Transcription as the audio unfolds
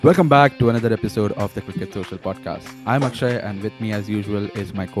Welcome back to another episode of the Cricket Social Podcast. I'm Akshay, and with me, as usual,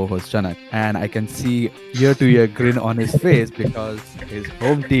 is my co-host Janak. And I can see year-to-year grin on his face because his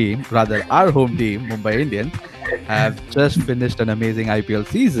home team, rather our home team, Mumbai Indians, have just finished an amazing IPL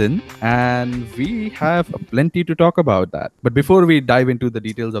season, and we have plenty to talk about that. But before we dive into the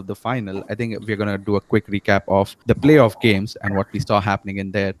details of the final, I think we're gonna do a quick recap of the playoff games and what we saw happening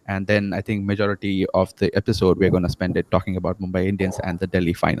in there, and then I think majority of the episode we're gonna spend it talking about Mumbai Indians and the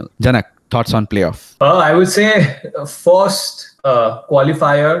Delhi final. Janak, thoughts on playoff? I would say first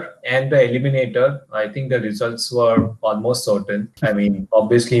qualifier and the eliminator. I think the results were almost certain. I mean,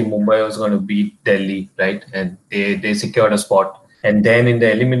 obviously Mumbai was going to beat Delhi, right? And they secured a spot. And then in the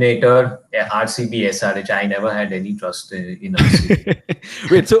eliminator, RCB, SRH, I never had any trust in RCB.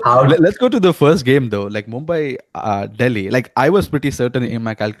 Wait, so let's go to the first game though. Like Mumbai, Delhi. Like I was pretty certain in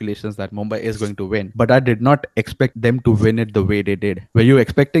my calculations that Mumbai is going to win, but I did not expect them to win it the way they did. Were you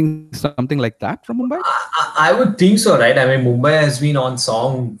expecting something like that from Mumbai? I would think so, right? I mean, Mumbai has been on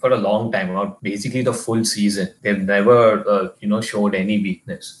song for a long time, about basically the full season. They've never, showed any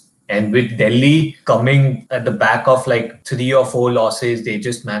weakness. And with Delhi coming at the back of like 3 or 4 losses, they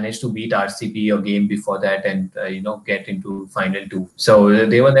just managed to beat RCB a game before that and, get into final 2. So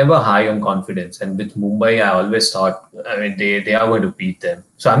they were never high on confidence. And with Mumbai, I always thought, they are going to beat them.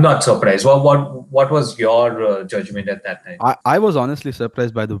 So I'm not surprised. What was your judgment at that time? I was honestly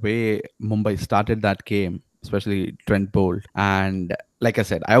surprised by the way Mumbai started that game, especially Trent Bolt. And like I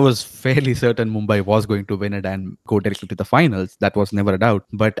said, I was fairly certain Mumbai was going to win it and go directly to the finals. That was never a doubt.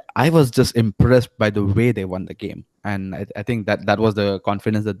 But I was just impressed by the way they won the game. And I think that was the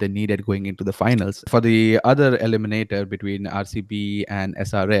confidence that they needed going into the finals. For the other eliminator between RCB and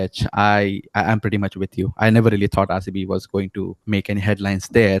SRH, I'm pretty much with you. I never really thought RCB was going to make any headlines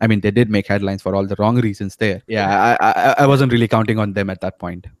there. I mean, they did make headlines for all the wrong reasons there. Yeah, I wasn't really counting on them at that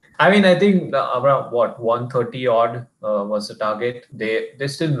point. I mean, I think around 130 odd was the target. They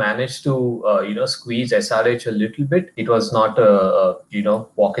still managed to squeeze SRH a little bit. It was not a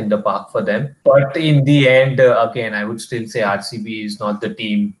walk in the park for them. But in the end, again, I would still say RCB is not the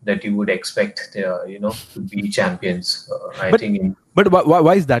team that you would expect to be champions. But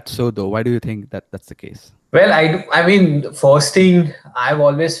why is that so though? Why do you think that that's the case? Well, I mean, first thing, I've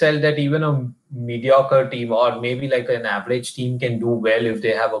always felt that even a mediocre team or maybe like an average team can do well if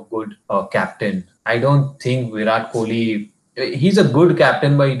they have a good captain. I don't think Virat Kohli, he's a good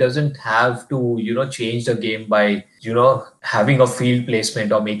captain, but he doesn't have to, change the game by, having a field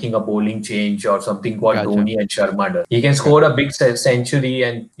placement or making a bowling change or something what Dhoni and Sharma does. He can score a big century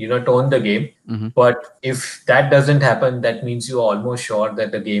and, turn the game. Mm-hmm. But if that doesn't happen, that means you're almost sure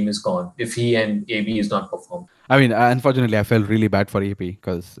that the game is gone if he and AB is not performed. I mean, unfortunately, I felt really bad for AB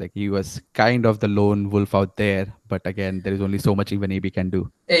because like he was kind of the lone wolf out there. But again, there is only so much even AB can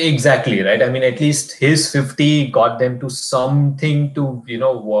do. Exactly, right? I mean, at least his 50 got them to something to,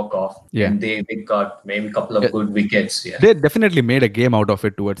 work off. Yeah. And they got maybe a couple of good wickets. Yeah. They definitely made a game out of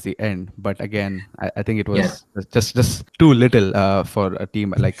it towards the end. But again, I think it was just too little for a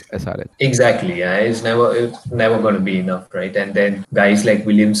team like SRH. Exactly. Yeah. It's never going to be enough, right? And then guys like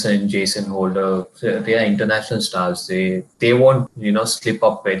Williamson, Jason Holder, they are international stars. They won't, slip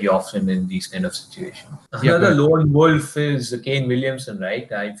up very often in these kind of situations. Another lone wolf is Kane Williamson,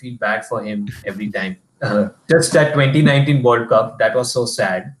 right? I feel bad for him every time. Just that 2019 World Cup, that was so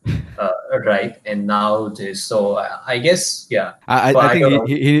sad, right? And now this. So I guess, yeah. I think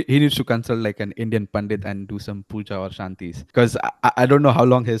he needs to consult like an Indian Pandit and do some puja or shantis because I don't know how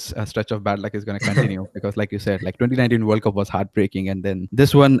long his stretch of bad luck is going to continue because like you said, like 2019 World Cup was heartbreaking. And then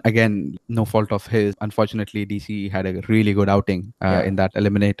this one, again, no fault of his. Unfortunately, DC had a really good outing in that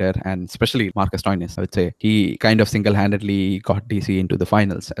eliminator, and especially Marcus Stoinis, I would say. He kind of single-handedly got DC into the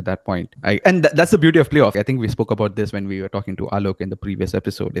finals at that point. And that's the beauty of playoff. I think we spoke about this when we were talking to Alok in the previous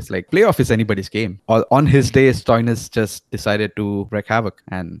episode. It's like playoff is anybody's game. On his day, Stoinis just decided to wreak havoc,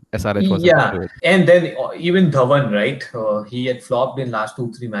 and SRH was and then even Dhawan, right? He had flopped in last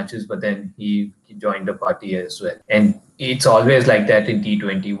 2-3 matches, but then he joined the party as well. And it's always like that in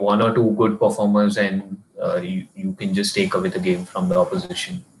T20. 1 or 2 good performers, and you can just take away the game from the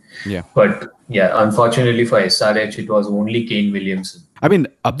opposition. Yeah. But unfortunately for SRH, it was only Kane Williamson. I mean,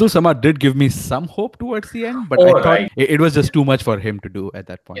 Abdul Samad did give me some hope towards the end, but I thought it was just too much for him to do at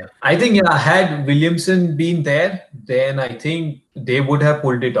that point. Yeah. I think had Williamson been there, then I think they would have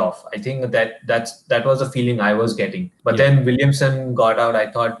pulled it off. I think that was a feeling I was getting. But then Williamson got out.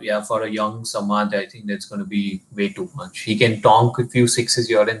 I thought, for a young Samad, I think that's going to be way too much. He can tonk a few sixes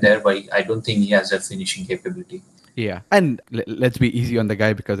here and there, but I don't think he has that finishing capability. Yeah, and let's be easy on the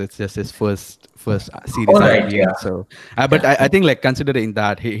guy because it's just his first series All right, IPL. yeah, So, but yeah. I think like considering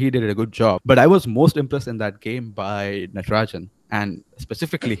that he did a good job. But I was most impressed in that game by Natarajan and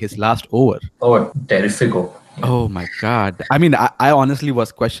specifically his last over. Oh, terrifico. Yeah. Oh my God! I mean, I honestly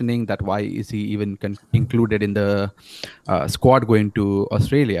was questioning that why is he even included in the squad going to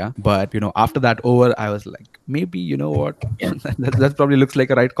Australia? But after that over, I was like, maybe what, Yeah. that probably looks like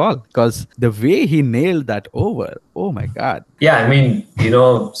a right call because the way he nailed that over. Oh my God! Yeah, I mean,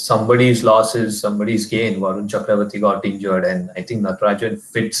 somebody's loss is somebody's gain. Varun Chakravarti got injured, and I think Natarajan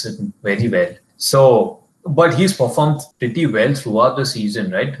fits in very well. So, but he's performed pretty well throughout the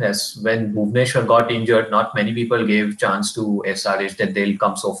season, right? As when Bhuvneshwar got injured, not many people gave chance to SRH that they'll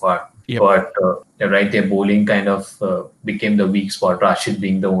come so far. Yep. But right, their bowling kind of became the weak spot. Rashid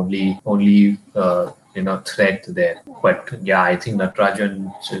being the only threat there. But yeah, I think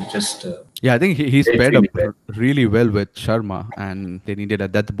Natarajan just Yeah, I think he's did paired up really well. really well with Sharma, and they needed a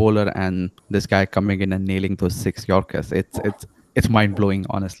death bowler, and this guy coming in and nailing those 6 Yorkers. It's mind blowing,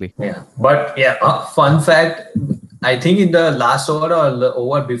 honestly. Yeah, but yeah, fun fact. I think in the last over or the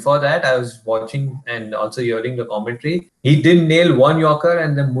over before that, I was watching and also hearing the commentary. He didn't nail one Yorker,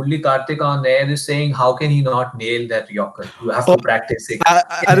 and then Mulli Kartik on air is saying, "How can he not nail that Yorker? You have Oh, to practice it."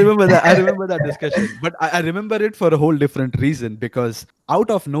 I remember that. I remember that discussion, but I remember it for a whole different reason because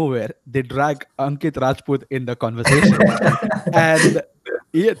out of nowhere they drag Ankit Rajput in the conversation, and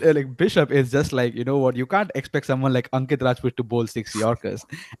like Bishop is just like, you know what, you can't expect someone like Ankit Rajput to bowl 6 Yorkers.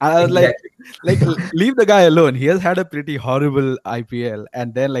 And I was Exactly. like, leave the guy alone. He has had a pretty horrible IPL,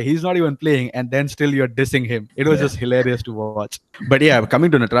 and then like he's not even playing, and then still you're dissing him. It was Yeah. just hilarious to watch. But yeah,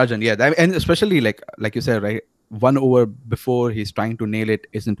 coming to Natarajan, yeah, and especially like you said, right, one over before he's trying to nail it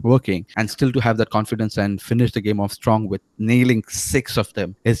isn't working, and still to have that confidence and finish the game off strong with nailing 6 of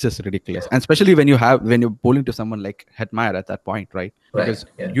them is just ridiculous. And especially when you're bowling to someone like Hetmeyer at that point, right? Right. Because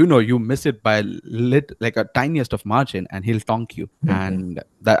Yeah. you miss it by like a tiniest of margin, and he'll tonk you. And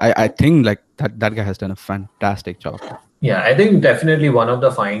that I think like that guy has done a fantastic job. Yeah. I think definitely one of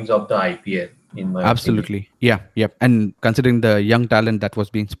the finds of the IPL, in my opinion. Absolutely. Yeah. Yep. And considering the young talent that was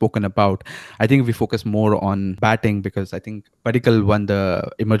being spoken about, I think we focus more on batting because I think Padikkal won the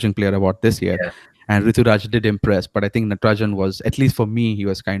Emerging Player Award this year. Yeah. And Rituraj did impress, but I think Natarajan was, at least for me, he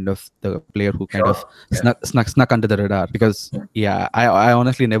was kind of the player who kind of Sure. Yeah. snuck under the radar because Yeah. yeah, I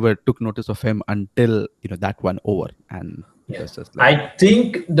honestly never took notice of him until that one over, and it Yeah. was just like, I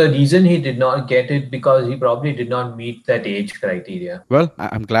think the reason he did not get it because he probably did not meet that age criteria. well,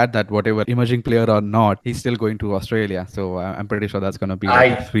 I'm glad that whatever emerging player or not, he's still going to Australia. So I'm pretty sure that's going to be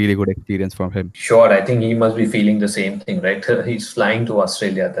like a I really good experience for him. Sure, I think he must be feeling the same thing, right? He's flying to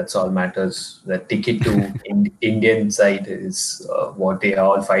Australia. That's all matters. The ticket to Indian side is what they are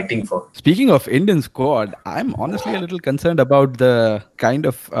all fighting for. Speaking of Indian squad, I'm honestly a little concerned about the kind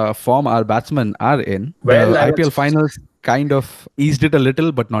of form our batsmen are in. Well, The IPL finals kind of eased it a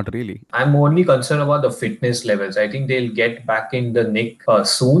little, but not really. I'm only concerned about the fitness levels. I think they'll get back in the nick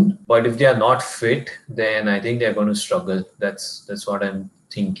soon, but if they are not fit, then I think they're going to struggle. That's what I'm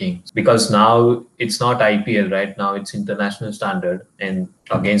thinking, because now it's not IPL, right? Now it's international standard, and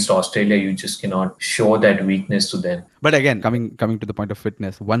against Australia you just cannot show that weakness to them. But again, coming to the point of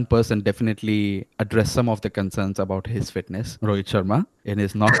fitness, one person definitely addressed some of the concerns about his fitness, Rohit Sharma, in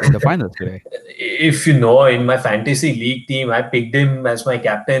his knock in the finals today. If you know, in my fantasy league team, I picked him as my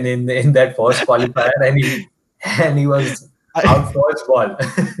captain in that first qualifier, and he was I, out first ball.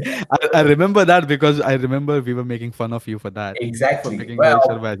 I remember that because I remember we were making fun of you for that, for Exactly. picking Rohit Well,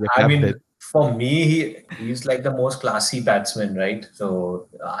 Sharma as your I captain. mean, for me, he's like the most classy batsman, right? So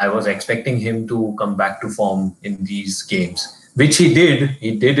I was expecting him to come back to form in these games, which he did.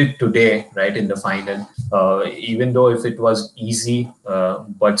 He did it today, right, in the final. Even though if it was easy,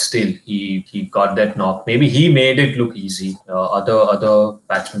 but still he got that knock. Maybe he made it look easy. Other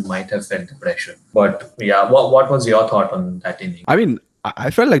batsmen might have felt the pressure. But yeah, what was your thought on that inning? I mean,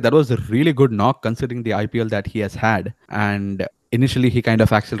 I felt like that was a really good knock considering the IPL that he has had. And initially, he kind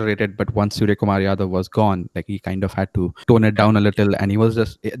of accelerated, but once Surya Kumar Yadav was gone, like he kind of had to tone it down a little. And he was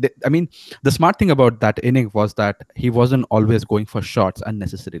just, I mean, the smart thing about that inning was that he wasn't always going for shots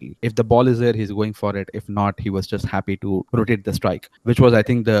unnecessarily. If the ball is there, he's going for it. If not, he was just happy to rotate the strike, which was, I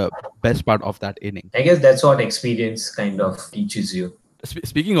think, the best part of that inning. I guess that's what experience kind of teaches you.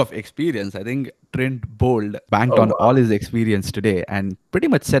 Speaking of experience, I think Trent Bolt banked Oh on wow. all his experience today and pretty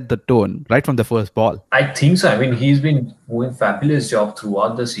much set the tone right from the first ball. I think so. I mean, he's been doing fabulous job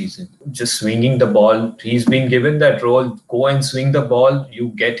throughout the season. Just swinging the ball. He's been given that role. Go and swing the ball. You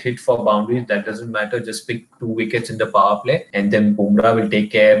get hit for boundaries. That doesn't matter. Just pick 2 wickets in the power play, and then Bumrah will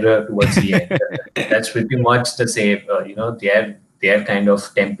take care towards the end. That's pretty much the same. Their kind of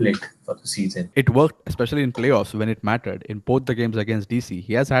template for the season. It worked, especially in playoffs when it mattered. In both the games against DC,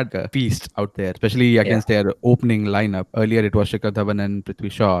 he has had a feast out there, especially Yeah. against their opening lineup. Earlier, it was Shikhar Dhawan and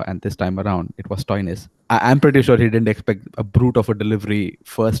Prithvi Shaw, and this time around, it was Stoinis. I'm pretty sure he didn't expect a brute of a delivery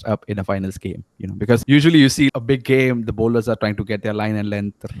first up in a finals game, because usually you see a big game, the bowlers are trying to get their line and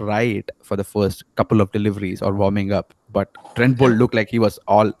length right for the first couple of deliveries or warming up. But Trent Bolt looked like he was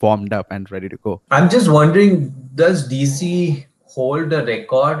all warmed up and ready to go. I'm just wondering, does DC hold the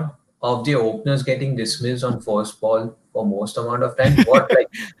record of the openers getting dismissed on first ball for most amount of time? What, like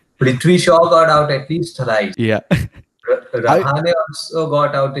Prithvi Shaw got out at least thrice. Yeah. I, Rahane also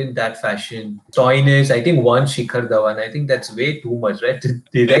got out in that fashion. Stoinis, I think one Shikhar Dhawan. I think that's way too much, right?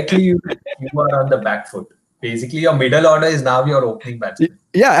 Directly, you are on the back foot. Basically, your middle order is now your opening batsman.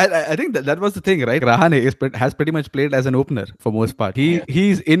 Yeah, I think that was the thing, right? Has pretty much played as an opener for most part.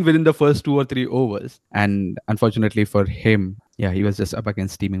 He's in within the first 2 or 3 overs, and unfortunately for him, yeah, he was just up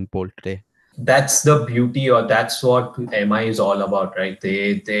against steaming Bolt today. That's the beauty, or that's what MI is all about, right?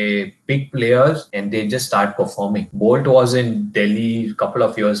 They pick players and they just start performing. Bolt was in Delhi a couple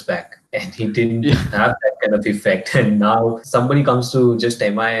of years back and he didn't have that kind of effect. And now somebody comes to just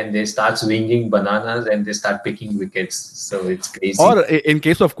MI and they start swinging bananas and they start picking wickets. So it's crazy. Or in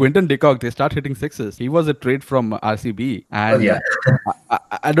case of Quinton de Kock, they start hitting sixes. He was a trade from RCB, and Yeah.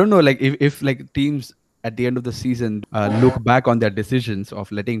 I don't know, like if like teams at the end of the season look back on their decisions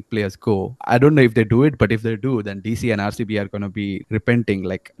of letting players go. I don't know if they do it, but if they do, then DC and RCB are going to be repenting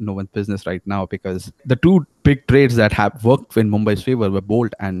like no one's business right now, because the two big trades that have worked in Mumbai's favor were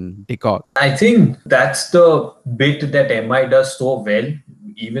Bolt and de Kock. I think that's the bit that MI does so well.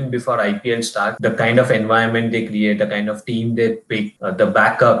 Even before IPL start, the kind of environment they create, the kind of team they pick, the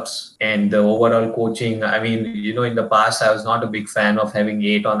backups, and the overall coaching. I mean, in the past, I was not a big fan of having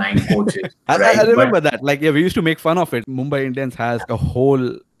 8 or 9 coaches. I remember that. Like, yeah, we used to make fun of it. Mumbai Indians has a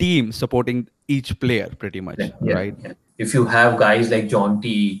whole team supporting each player pretty much, right? Yeah. If you have guys like John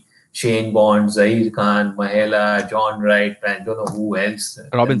T, Shane Bond, Zahir Khan, Mahela, John Wright, I don't know who else.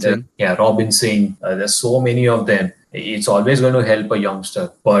 Robinson. Robinson. There's so many of them. It's always going to help a youngster.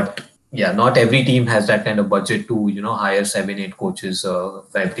 But yeah, not every team has that kind of budget to, hire 7, 8 coaches for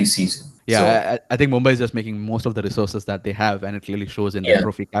every season. Yeah, I think Mumbai is just making most of the resources that they have, and it clearly shows in the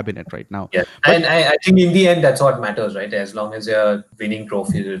trophy cabinet right now. Yeah, and I think in the end, that's what matters, right? As long as you're winning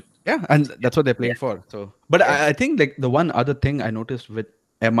trophies. Yeah, and that's what they're playing for. So, but I think like the one other thing I noticed with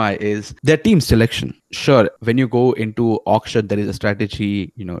MI is their team selection. Sure, when you go into auction, there is a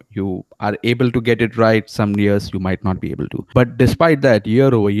strategy. You are able to get it right. Some years you might not be able to. But despite that,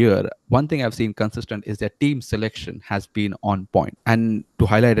 year over year, one thing I've seen consistent is their team selection has been on point. And to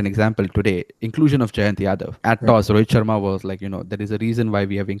highlight an example today, inclusion of Jayant Yadav. At toss, Rohit Sharma was like, there is a reason why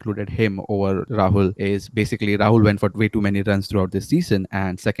we have included him over Rahul. Is basically Rahul went for way too many runs throughout this season.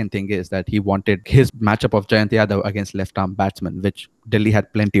 And second thing is that he wanted his matchup of Jayant Yadav against left-arm batsmen, which Delhi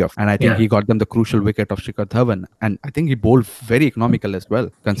had plenty of. And I think he got them the crucial wicket of Shikhar Dhawan. And I think he bowled very economical as well,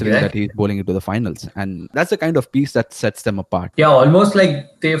 considering that he's bowling into the finals. And that's the kind of piece that sets them apart. Yeah, almost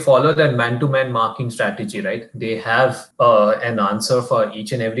like they follow that man-to-man marking strategy, right? They have an answer for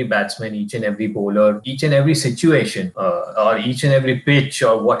each and every batsman, each and every bowler, each and every situation, or each and every pitch,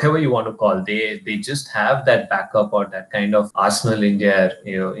 or whatever you want to call. They just have that backup or that kind of arsenal in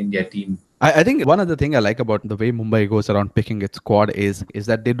their team. I think one other thing I like about the way Mumbai goes around picking its squad is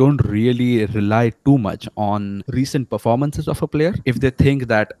that they don't really rely too much on recent performances of a player. If they think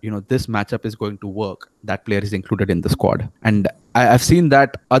that this matchup is going to work, that player is included in the squad. And I've seen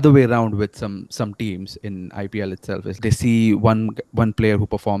that other way around with some teams in IPL itself. Is they see one player who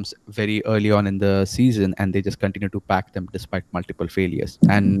performs very early on in the season and they just continue to back them despite multiple failures.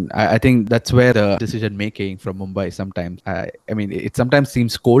 And I think that's where the decision making from Mumbai sometimes, I mean, it sometimes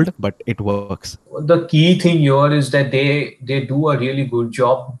seems cold, but it works. The key thing here is that they do a really good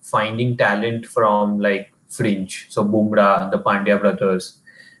job finding talent from like fringe. So Bumrah, the Pandya brothers,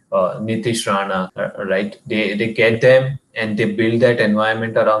 Nitish Rana, right? They get them and they build that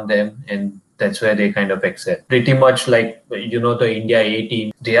environment around them, and that's where they kind of excel. Pretty much like the India A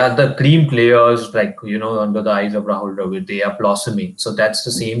team, they are the cream players, like under the eyes of Rahul Dravid, they are blossoming. So that's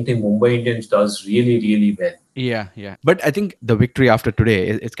the same thing Mumbai Indians does really, really well. Yeah. But I think the victory after today,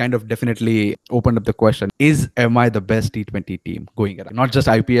 it's kind of definitely opened up the question: is MI the best T20 team going around? Not just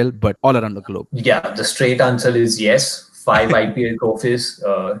IPL, but all around the globe. Yeah, the straight answer is yes. Five IPL trophies,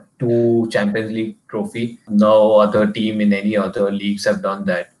 two Champions League trophy. No other team in any other leagues have done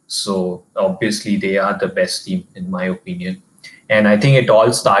that. So obviously they are the best team in my opinion. And I think it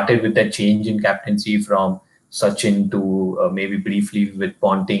all started with that change in captaincy from Sachin to maybe briefly with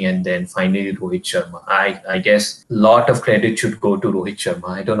Ponting and then finally Rohit Sharma. I guess a lot of credit should go to Rohit Sharma.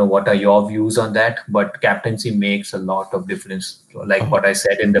 I don't know what are your views on that, but captaincy makes a lot of difference. Like Oh, what I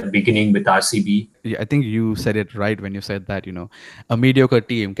said in the beginning with RCB. yeah, I think you said it right when you said that, a mediocre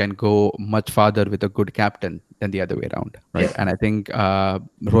team can go much farther with a good captain than the other way around, right? Yeah, And I think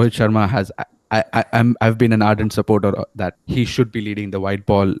Rohit Sharma has. I've been an ardent supporter of that he should be leading the white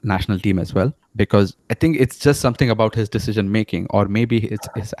ball national team as well, because I think it's just something about his decision making, or maybe it's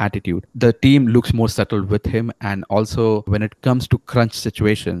his attitude. The team looks more settled with him, and also when it comes to crunch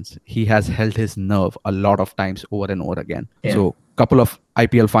situations, he has held his nerve a lot of times over and over again. yeah. So couple of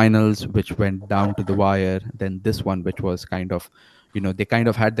IPL finals which went down to the wire, then this one which was kind of, they kind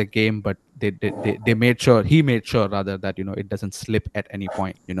of had the game, but they made sure, he made sure rather, that it doesn't slip at any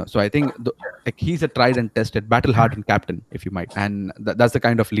point. So I think like he's a tried and tested, battle hardened captain, if you might, and that's the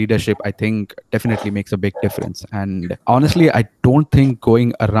kind of leadership I think definitely makes a big difference. And honestly, I don't think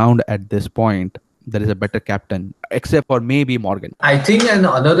going around at this point there is a better captain except for maybe Morgan. I think, and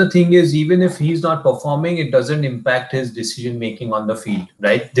another thing is, even if he's not performing, it doesn't impact his decision making on the field,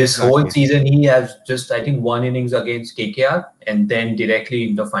 right? This whole Exactly. season, he has just, I think, one innings against KKR and then directly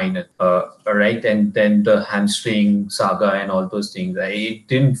in the final, right? And then the hamstring saga and all those things. It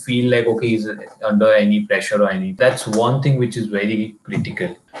didn't feel like, okay, he's under any pressure or anything. That's one thing which is very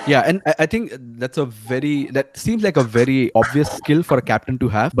critical. Yeah, and I think that seems like a very obvious skill for a captain to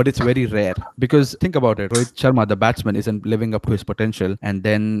have, but it's very rare, because think about it. Rohit Sharma, the batsman, isn't living up to his potential, and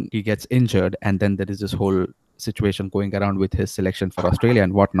then he gets injured, and then there is this whole situation going around with his selection for Australia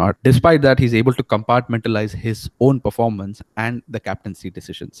and whatnot. Despite that, he's able to compartmentalize his own performance and the captaincy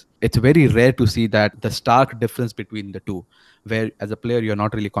decisions. It's very rare to see that the stark difference between the two, where as a player you're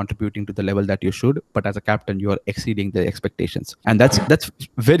not really contributing to the level that you should, but as a captain you are exceeding the expectations, and that's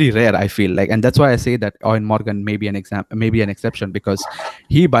very rare, I feel like. And that's why I say that Owen Morgan may be maybe an exception, because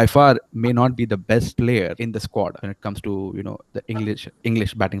he by far may not be the best player in the squad when it comes to the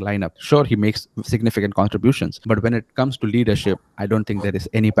English batting lineup. Sure, he makes significant contributions, but when it comes to leadership, I don't think there is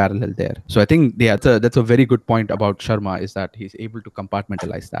any parallel there. So I think, yeah, that's a very good point about Sharma, is that he's able to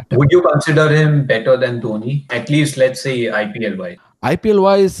compartmentalize that. Would you consider him better than Dhoni? At least, let's say IPL wise. IPL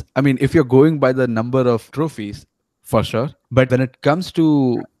wise, I mean, if you're going by the number of trophies, for sure. But when it comes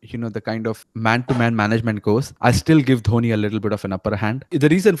to the kind of man-to-man management goes, I still give Dhoni a little bit of an upper hand. The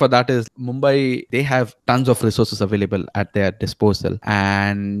reason for that is Mumbai, they have tons of resources available at their disposal,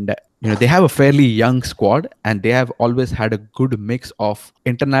 and they have a fairly young squad, and they have always had a good mix of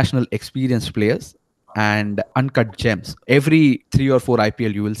international experienced players and uncut gems. Every 3 or 4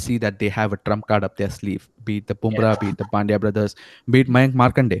 IPL, you will see that they have a trump card up their sleeve, be it the Yeah. Bumrah, be it the Pandya brothers, be it Mayank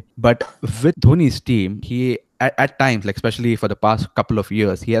Markande. But with Dhoni's team, he at times, like especially for the past couple of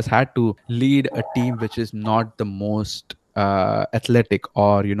years, he has had to lead a team which is not the most athletic,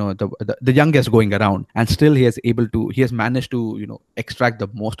 or the youngest going around, and still he has managed to extract the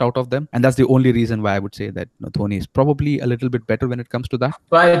most out of them. And that's the only reason why I would say that Dhoni is probably a little bit better when it comes to that.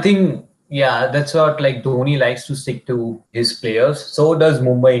 But I think, yeah, that's what like Dhoni likes to stick to his players. So does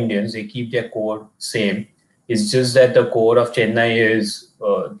Mumbai Indians. They keep their core same. It's just that the core of Chennai is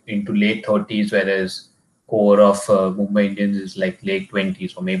into late 30s, whereas core of Mumbai Indians is like late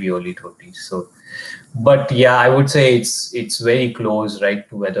 20s or maybe early 30s. So, but yeah, I would say it's very close, right,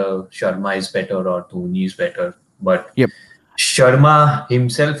 to whether Sharma is better or Dhoni is better. But Yep. Sharma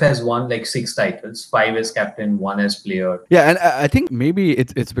himself has won like 6 titles, 5 as captain, 1 as player. Yeah, and I think maybe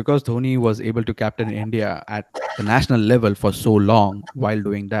it's because Dhoni was able to captain India at the national level for so long while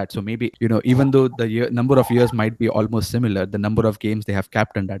doing that. So maybe even though the number of years might be almost similar, the number of games they have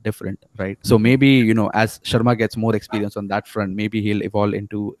captained are different, right? So maybe as Sharma gets more experience on that front, maybe he'll evolve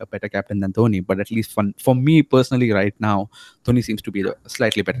into a better captain than Dhoni. But at least for me personally, right now, Dhoni seems to be the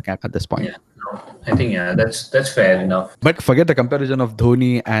slightly better captain at this point. Yeah, no, I think yeah, that's fair enough. But forget the comparison of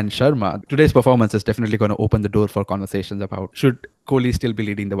Dhoni and Sharma. Today's performance is definitely going to open the door for conversations about should Kohli still be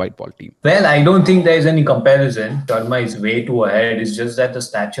leading the white ball team. Well, I don't think there is any comparison. Sharma is way too ahead. It's just that the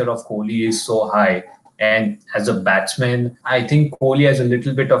stature of Kohli is so high, And as a batsman, I think Kohli has a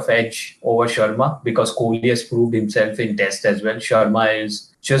little bit of edge over Sharma because Kohli has proved himself in Test as well. Sharma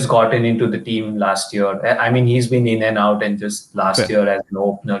is just gotten into the team last year. I mean, he's been in and out, and just last Fair. year as an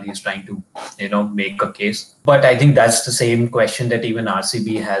opener, he's trying to, make a case. But I think that's the same question that even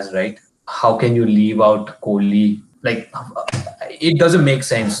RCB has, right? How can you leave out Kohli? Like, it doesn't make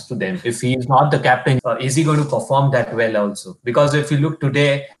sense to them. If he's not the captain, is he going to perform that well also? Because if you look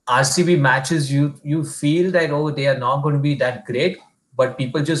today, RCB matches, you feel that, oh, they are not going to be that great, but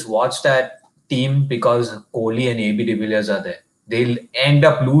people just watch that team because Kohli and AB de Villiers are there. They'll end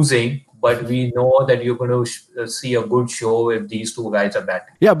up losing, but we know that you're going to see a good show if these two guys are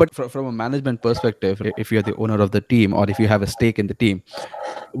batting. Yeah, but from a management perspective, if you're the owner of the team or if you have a stake in the team,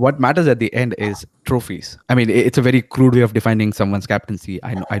 what matters at the end is trophies. I mean, it's a very crude way of defining someone's captaincy.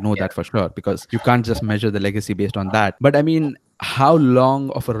 I know Yeah. that for sure, because you can't just measure the legacy based on that. But I mean, how long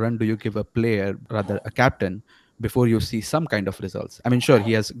of a run do you give a player, rather a captain, before you see some kind of results? I mean, sure,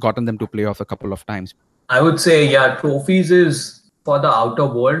 he has gotten them to playoffs a couple of times. I would say, yeah, trophies is for the outer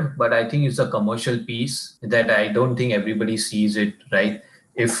world, but I think it's a commercial piece that I don't think everybody sees it, right?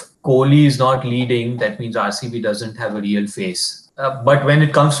 If Kohli is not leading, that means RCB doesn't have a real face. But when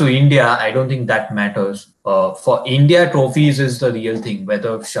it comes to India, I don't think that matters. For India, trophies is the real thing.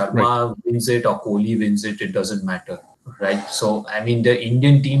 Whether Right. Sharma wins it or Kohli wins it, it doesn't matter. Right. So, I mean, the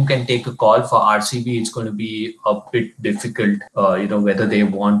Indian team can take a call. For RCB, it's going to be a bit difficult, whether they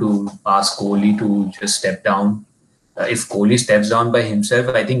want to ask Kohli to just step down. If Kohli steps down by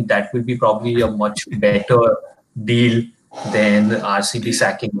himself, I think that will be probably a much better deal than RCB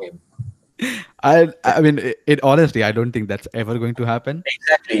sacking him. I mean, it honestly, I don't think that's ever going to happen.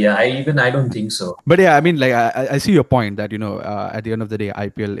 Exactly. Yeah. I don't think so. But yeah, I mean, like I see your point that at the end of the day,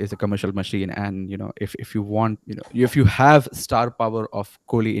 IPL is a commercial machine, and if you want, if you have star power of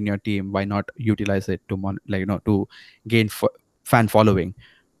Kohli in your team, why not utilize it to to gain fan following?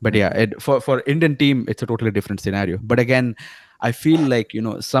 But yeah, for Indian team, it's a totally different scenario. But again, I feel like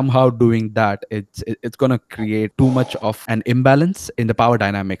somehow doing that, it's gonna create too much of an imbalance in the power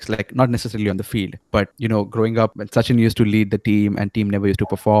dynamics. Like, not necessarily on the field, but growing up when Sachin used to lead the team and team never used to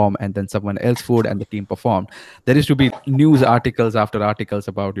perform, and then someone else would and the team performed. There used to be news articles after articles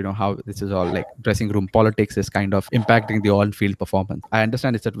about how this is all like dressing room politics is kind of impacting the on-field performance. I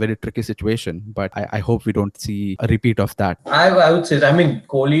understand it's a very tricky situation, but I hope we don't see a repeat of that. I would say, I mean,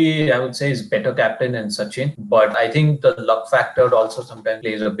 Kohli, I would say, is better captain than Sachin, but I think the luck factor also sometimes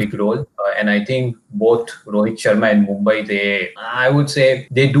plays a big role. And I think both Rohit Sharma and Mumbai, I would say,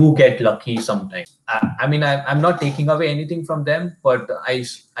 they do get lucky sometimes. I mean, I'm not taking away anything from them, but I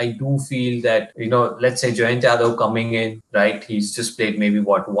do feel that, let's say Jayant Yadav coming in, right? He's just played maybe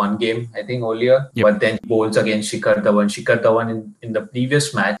one game, I think, earlier, Yep. but then bowls against Shikhar Dhawan. Shikhar Dhawan in the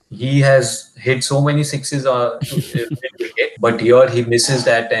previous match, he has hit so many sixes wicket, but here he misses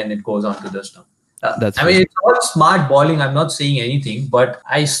that and it goes on to the stump. That's I mean, true. it's all smart bowling. I'm not saying anything, but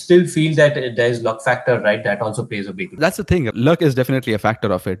I still feel that there's luck factor, right? That also plays a big role. That's the thing. Luck is definitely a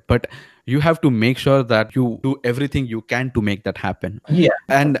factor of it, but you have to make sure that you do everything you can to make that happen. Yeah.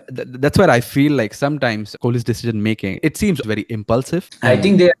 And that's where I feel like sometimes Kohli's decision making, it seems very impulsive. I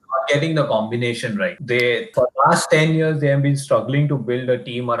think they are not getting the combination right. For the last 10 years, they have been struggling to build a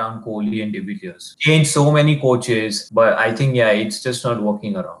team around Kohli and De Villiers. Changed so many coaches, but I think, yeah, it's just not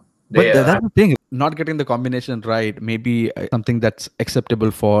working around. But that's the thing, not getting the combination right, maybe something that's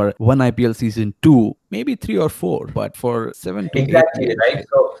acceptable for one IPL season, two, maybe three or four, but for 7 to 8 Exactly, years. right?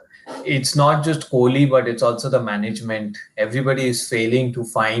 So it's not just Kohli, but it's also the management. Everybody is failing to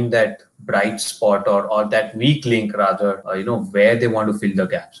find that bright spot or that weak link, rather, where they want to fill the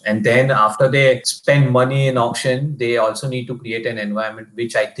gaps. And then after they spend money in auction, they also need to create an environment,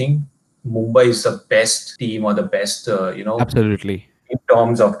 which I think Mumbai is the best team or the best, Absolutely. in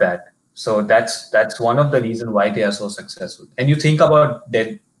terms of that. So that's one of the reasons why they are so successful. And you think about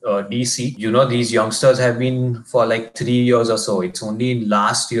that DC, these youngsters have been for like 3 years or so. It's only in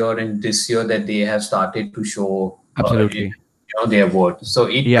last year and this year that they have started to show Absolutely. their worth. So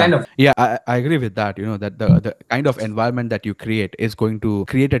it kind of I agree with that. That the kind of environment that you create is going to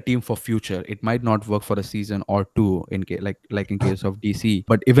create a team for future. It might not work for a season or two in like in case of DC,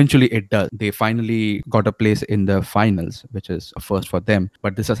 but eventually it does. They finally got a place in the finals, which is a first for them.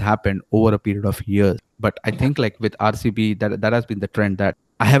 But this has happened over a period of years. But I think like with RCB, that has been the trend, that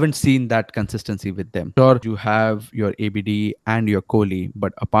I haven't seen that consistency with them. Sure, you have your ABD and your Kohli,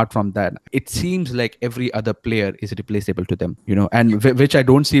 but apart from that, it seems like every other player is replaceable to them, and which I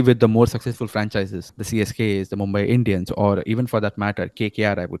don't see with the more successful franchises, the CSKs, the Mumbai Indians, or even for that matter,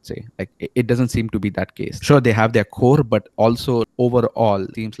 KKR, I would say. Like, it doesn't seem to be that case. Sure, they have their core, but also overall,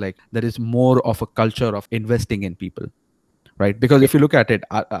 seems like there is more of a culture of investing in people, right? Because if you look at it,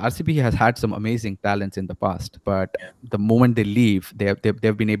 RCB has had some amazing talents in the past, but Yeah. the moment they leave,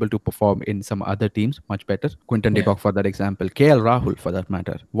 they've been able to perform in some other teams much better. Quinton de Yeah. Kock for that example, KL Rahul for that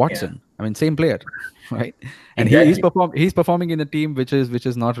matter, Yeah. Watson. I mean, same player, right? And Exactly. he's performing in a team which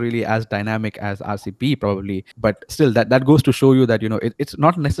is not really as dynamic as RCB probably, but still that goes to show you that it's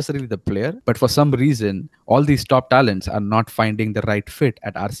not necessarily the player, but for some reason all these top talents are not finding the right fit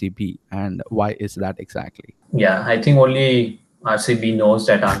at RCB. And why is that exactly? Yeah, I think only RCB knows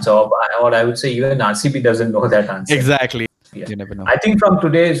that answer, or I would say even RCB doesn't know that answer. Exactly. Yeah. You never know. I think from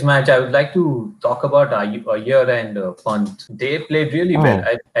today's match, I would like to talk about Ayer and Pant. They played really well.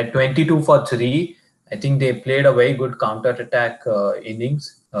 Oh, At 22 for 3, I think they played a very good counter-attack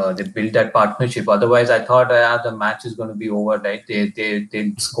innings. They built that partnership. Otherwise, I thought the match is going to be over, right?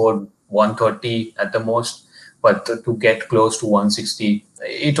 They scored 130 at the most, but to get close to 160,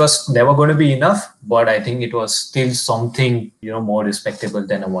 it was never going to be enough. But I think it was still something more respectable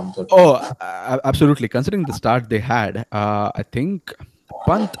than a 130. oh, absolutely. Considering the start they had, I think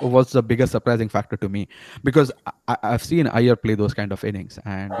Pant was the biggest surprising factor to me because I've seen Iyer play those kind of innings,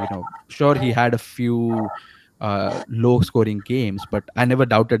 and sure he had a few low-scoring games, but I never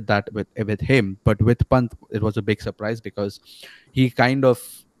doubted that with him. But with Pant, it was a big surprise because he kind of,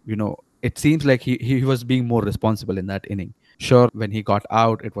 it seems like he was being more responsible in that inning. Sure, when he got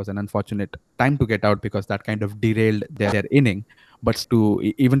out, it was an unfortunate time to get out because that kind of derailed their inning. But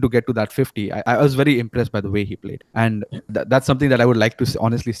even to get to that 50, I was very impressed by the way he played, and that's something that I would like to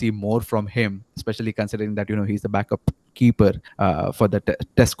honestly see more from him, especially considering that he's the backup keeper for the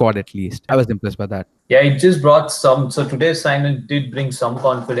test squad at least. I was impressed by that. Yeah, it just brought some. So today's signing did bring some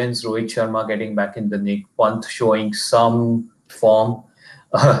confidence. Rohit Sharma getting back in the nick, Pant showing some form,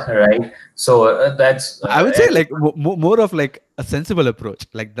 right? So that's I would say like more of like a sensible approach.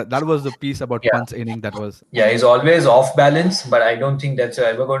 Like that was the piece about yeah, Pant's inning that was yeah. He's always off balance, but I don't think that's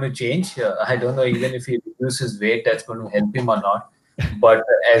ever going to change. I don't know even if he reduces weight, that's going to help him or not. But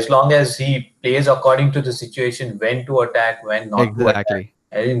as long as he plays according to the situation, when to attack, when not to attack, exactly.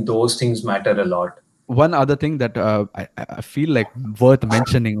 I think those things matter a lot. One other thing that I feel like worth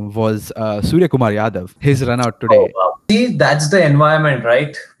mentioning was Surya Kumar Yadav, his run out Oh, today. wow. See, that's the environment,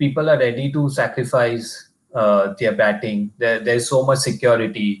 right? People are ready to sacrifice their batting. There's so much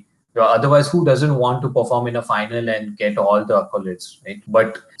security. Otherwise, who doesn't want to perform in a final and get all the accolades, right?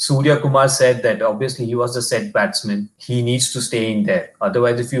 But Surya Kumar said that obviously he was a set batsman. He needs to stay in there.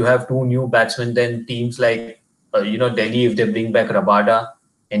 Otherwise, if you have two new batsmen, then teams like Delhi, if they bring back Rabada,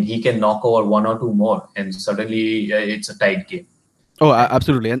 and he can knock over one or two more, and suddenly it's a tight game. Oh,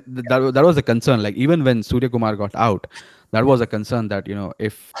 absolutely, and that was a concern. Like even when Surya Kumar got out, that was a concern that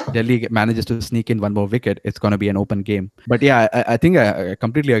if Delhi manages to sneak in one more wicket, it's going to be an open game. But yeah, I think I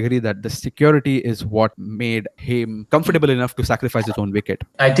completely agree that the security is what made him comfortable enough to sacrifice his own wicket.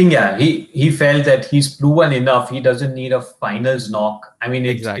 I think yeah, he felt that he's proven enough. He doesn't need a finals knock. I mean, it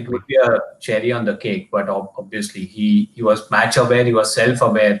would Exactly. be a cherry on the cake, but obviously he was match aware. He was self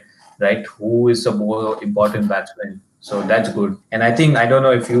aware, right? Who is the more important batsman? So that's good. And I think I don't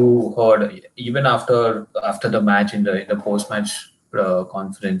know if you heard even after the match in the post match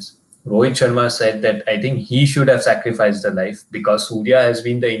conference. Rohit Sharma said that I think he should have sacrificed the life because Surya has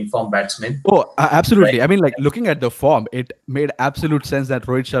been the informed batsman, Oh, right? absolutely. I mean, like looking at the form, it made absolute sense that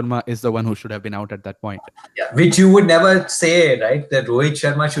Rohit Sharma is the one who should have been out at that point. Yeah, which you would never say, right? That Rohit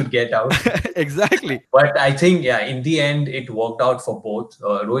Sharma should get out. Exactly. But I think, yeah, in the end, it worked out for both.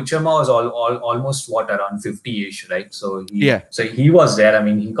 Rohit Sharma was almost what around 50-ish, right? Yeah. So he was there. I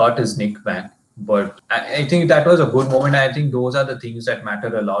mean, he got his nick back. But I think that was a good moment. I think those are the things that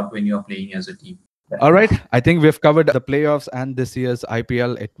matter a lot when you're playing as a team. All right. I think we've covered the playoffs and this year's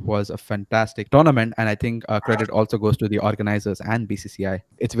IPL. It was a fantastic tournament. And I think credit also goes to the organizers and BCCI.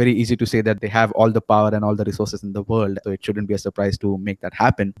 It's very easy to say that they have all the power and all the resources in the world. So it shouldn't be a surprise to make that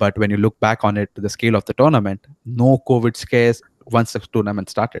happen. But when you look back on it to the scale of the tournament, no COVID scares once the tournament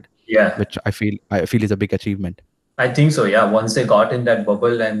started, Yeah, which I feel is a big achievement. I think so. Yeah, once they got in that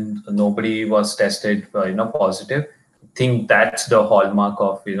bubble and nobody was tested, positive. I think that's the hallmark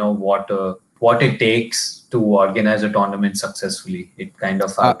of what it takes to organize a tournament successfully. It kind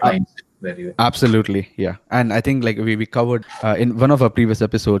of Uh, uh, outlines. very well. Absolutely, yeah. And I think like we covered in one of our previous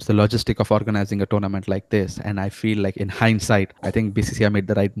episodes the logistic of organizing a tournament like this. And I feel like in hindsight, I think BCCI made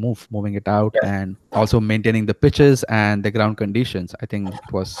the right move, moving it out Yeah, and also maintaining the pitches and the ground conditions. I think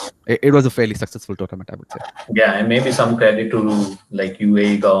it was a fairly successful tournament, I would say. yeah, and maybe some credit to like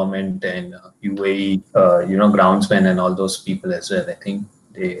UAE government and UAE, groundsmen and all those people as well. I think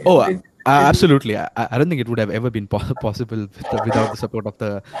Oh, they do. absolutely. I don't think it would have ever been possible without the support of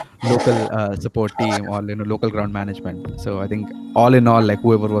the local support team or local ground management. So I think all in all, like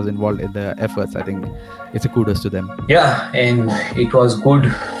whoever was involved in the efforts, I think it's a kudos to them. Yeah, and it was good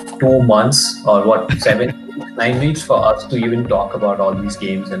 2 months or what, 7 weeks, 9 weeks for us to even talk about all these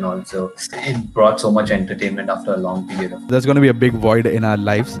games, and also it brought so much entertainment after a long period of. There's going to be a big void in our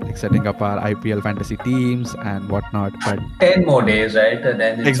lives, like setting up our IPL fantasy teams and whatnot. But 10 more days, right? And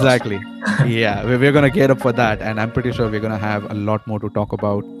then it's exactly. Australia. Yeah, we're gonna gear up for that, and I'm pretty sure we're gonna have a lot more to talk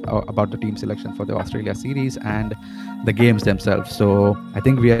about the team selection for the Australia series and the games themselves. So I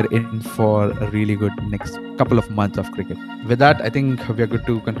think we are in for a really good next couple of months of cricket. With that, I think we are good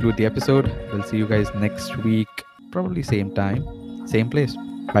to conclude the episode. We'll see you guys next week, probably same time, same place.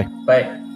 Bye. Bye.